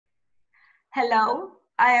Hello,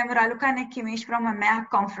 I am Raluca Nechimis from EMEA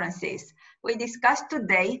Conferences. We discussed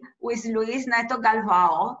today with Luis Neto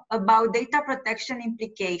Galvao about data protection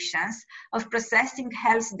implications of processing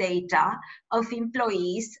health data of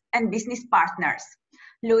employees and business partners.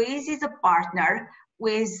 Luis is a partner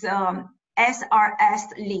with SRS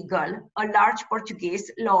Legal, a large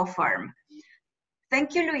Portuguese law firm.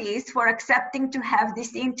 Thank you, Luis, for accepting to have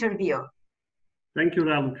this interview. Thank you,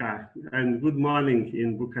 Raluca, and good morning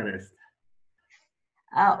in Bucharest.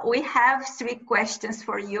 We have 3 questions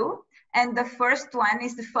for you, and the first one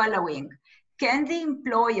is the following. Can the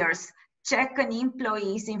employers check an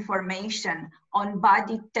employee's information on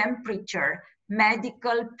body temperature,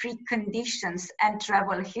 medical preconditions, and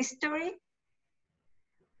travel history?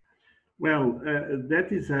 Well, that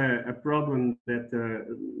is a problem that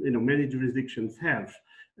many jurisdictions have.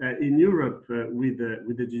 In Europe, with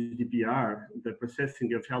the GDPR, the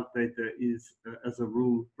processing of health data is, as a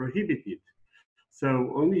rule, prohibited.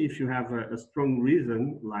 So only if you have a strong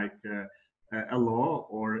reason, like a law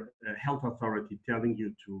or a health authority telling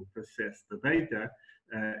you to process the data,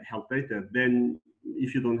 health data, then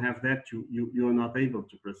if you don't have that, you are not able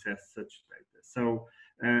to process such data. So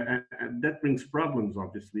that brings problems,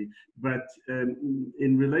 obviously. But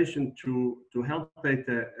in relation to health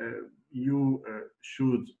data, you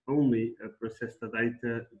should only process the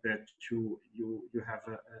data that you have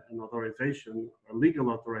an authorization, a legal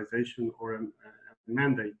authorization, or a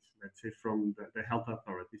mandate, let's say, from the health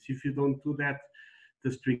authorities. If you don't do that,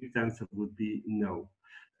 the strict answer would be no.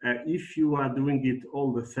 If you are doing it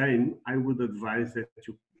all the same, I would advise that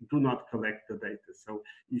you do not collect the data. So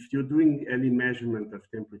if you're doing any measurement of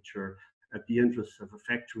temperature at the entrance of a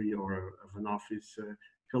factory or of an office,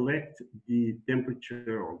 collect the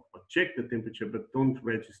temperature or check the temperature, but don't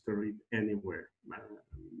register it anywhere.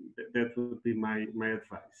 That would be my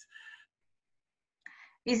advice.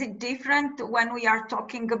 Is it different when we are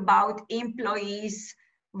talking about employees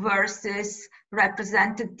versus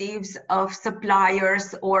representatives of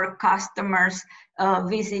suppliers or customers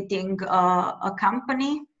visiting a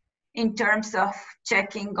company in terms of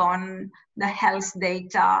checking on the health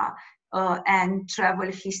data and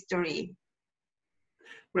travel history?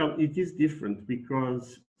 Well, it is different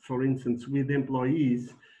because, for instance, with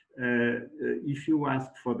employees, if you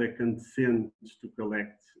ask for the consent to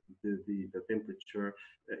collect the temperature,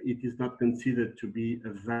 it is not considered to be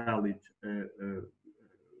a valid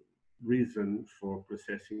reason for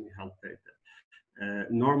processing health data.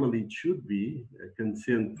 Normally it should be.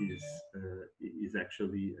 Consent is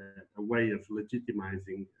actually a way of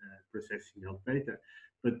legitimizing processing health data.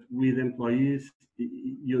 But with employees,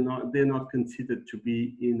 they're not considered to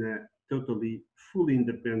be in a totally fully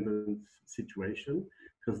independent situation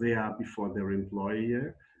because they are before their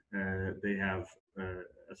employer. They have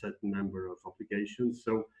a certain number of obligations,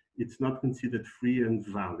 so it's not considered free and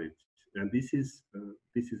valid. And this is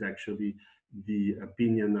actually the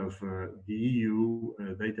opinion of the EU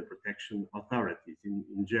data protection authorities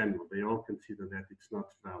in general. They all consider that it's not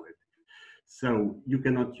valid. So you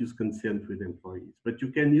cannot use consent with employees, but you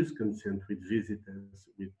can use consent with visitors,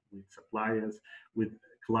 with suppliers, with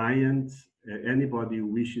clients, anybody who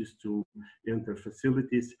wishes to enter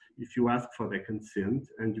facilities. If you ask for their consent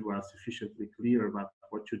and you are sufficiently clear about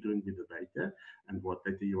what you're doing with the data and what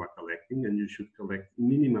data you are collecting, and you should collect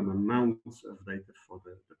minimum amounts of data for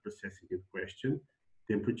the processing in question,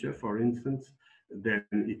 temperature, for instance, then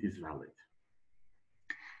it is valid.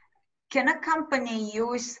 Can a company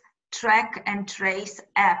use track and trace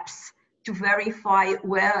apps to verify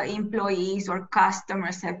where employees or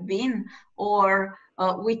customers have been, or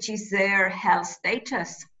which is their health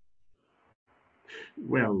status?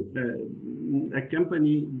 Well, a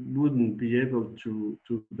company wouldn't be able to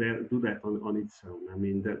do that on its own. I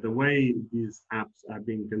mean, the way these apps are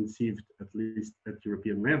being conceived, at least at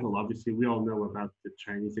European level, obviously we all know about the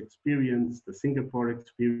Chinese experience, the Singapore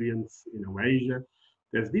experience, Asia.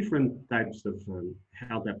 There's different types of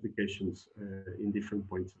health applications in different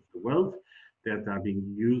points of the world that are being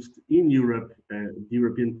used. In Europe, the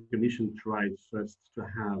European Commission tried first to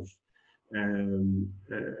have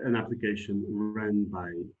an application run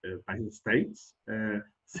by the states,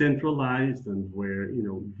 centralized, and where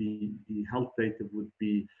the health data would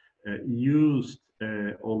be used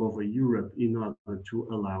all over Europe in order to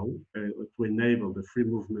allow to enable the free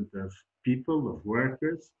movement of people, of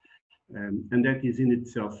workers. And that is in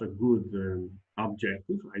itself a good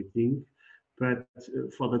objective, I think. But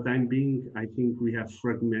for the time being, I think we have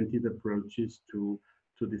fragmented approaches to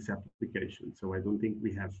this application. So I don't think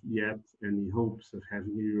we have yet any hopes of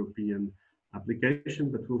having a European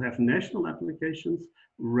application, but we'll have national applications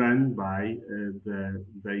run by the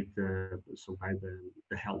data, so by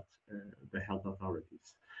the health the health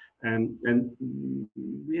authorities. And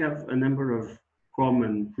we have a number of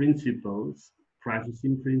common principles,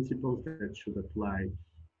 privacy principles that should apply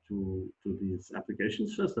to these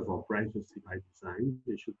applications. First of all, privacy by design.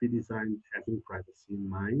 They should be designed having privacy in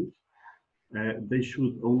mind. They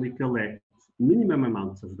should only collect minimum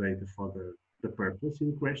amounts of data for the purpose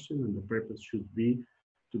in question, and the purpose should be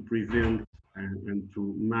to prevent and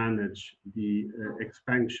to manage the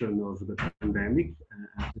expansion of the pandemic,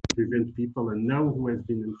 prevent people and know who has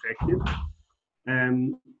been infected.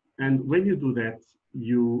 And when you do that,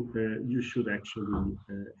 you should actually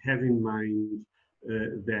have in mind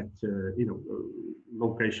that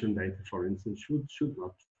location data, for instance, should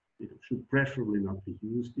not, should preferably not be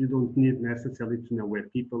used. You don't need necessarily to know where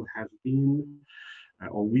people have been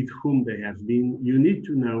or with whom they have been. You need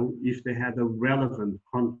to know if they had a relevant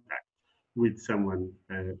contact with someone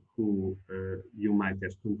who you might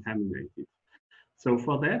have contaminated. So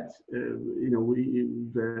for that,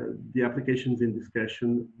 the applications in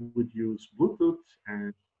discussion would use Bluetooth,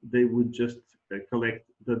 and they would just collect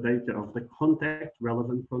the data of the contact,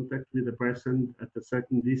 relevant contact with the person at a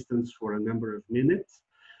certain distance for a number of minutes.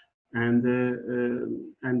 And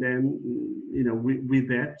then, with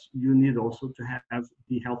that, you need also to have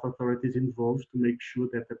the health authorities involved to make sure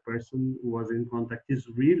that the person who was in contact is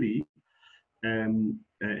really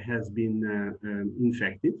has been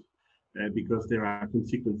infected, because there are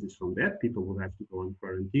consequences from that. People will have to go on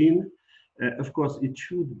quarantine. Of course, it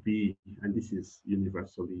should be, and this is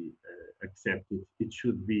universally accepted, it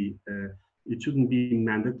shouldn't be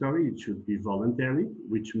mandatory, it should be voluntary,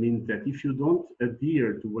 which means that if you don't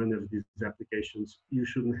adhere to one of these applications, you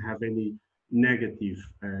shouldn't have any negative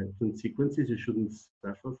consequences, you shouldn't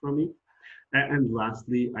suffer from it. And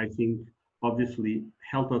lastly, I think, obviously,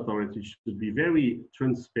 health authorities should be very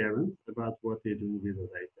transparent about what they do with the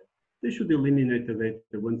data. They should eliminate the data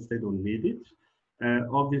once they don't need it.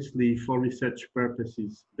 Obviously, for research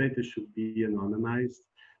purposes, data should be anonymized.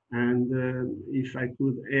 And if I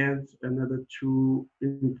could add another two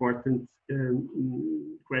important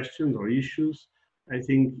questions or issues, I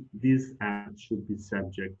think these apps should be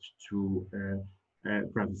subject to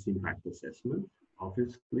privacy impact assessment,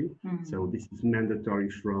 obviously. Mm-hmm. So this is mandatory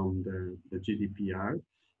from the GDPR.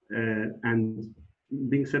 And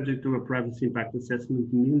being subject to a privacy impact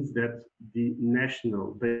assessment means that the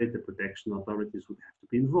national data protection authorities would have to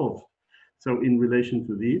be involved. So in relation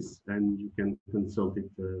to this, and you can consult it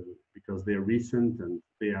because they're recent and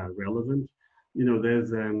they are relevant,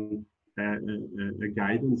 there's a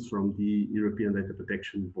guidance from the European Data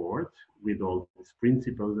Protection Board with all these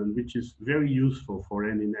principles, and which is very useful for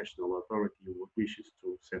any national authority who wishes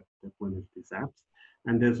to set up one of these apps.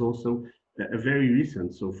 And there's also a very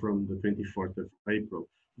recent, so from the 24th of April,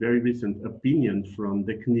 very recent opinion from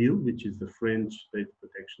the CNIL, which is the French Data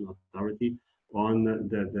Protection Authority, on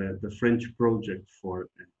the French project for a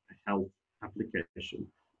health application.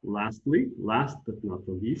 Lastly, last but not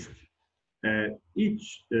the least,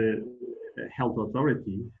 each health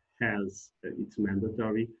authority has its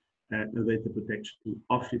mandatory a data protection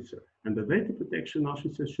officer. And the data protection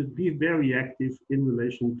officer should be very active in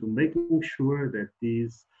relation to making sure that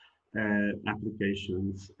these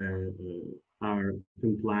applications are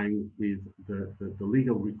complying with the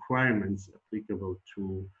legal requirements applicable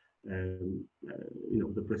to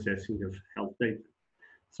the processing of health data.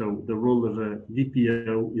 So the role of a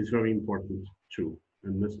DPO is very important too,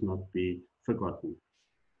 and must not be forgotten.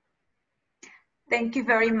 Thank you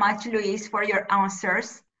very much, Luis, for your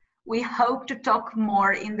answers. We hope to talk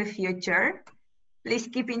more in the future. Please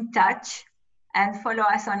keep in touch and follow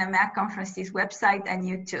us on EMEA Conferences website and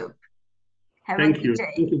YouTube. Have a good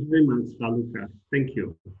day. Thank you very much, Raluca. Thank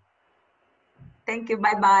you. Thank you.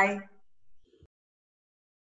 Bye-bye.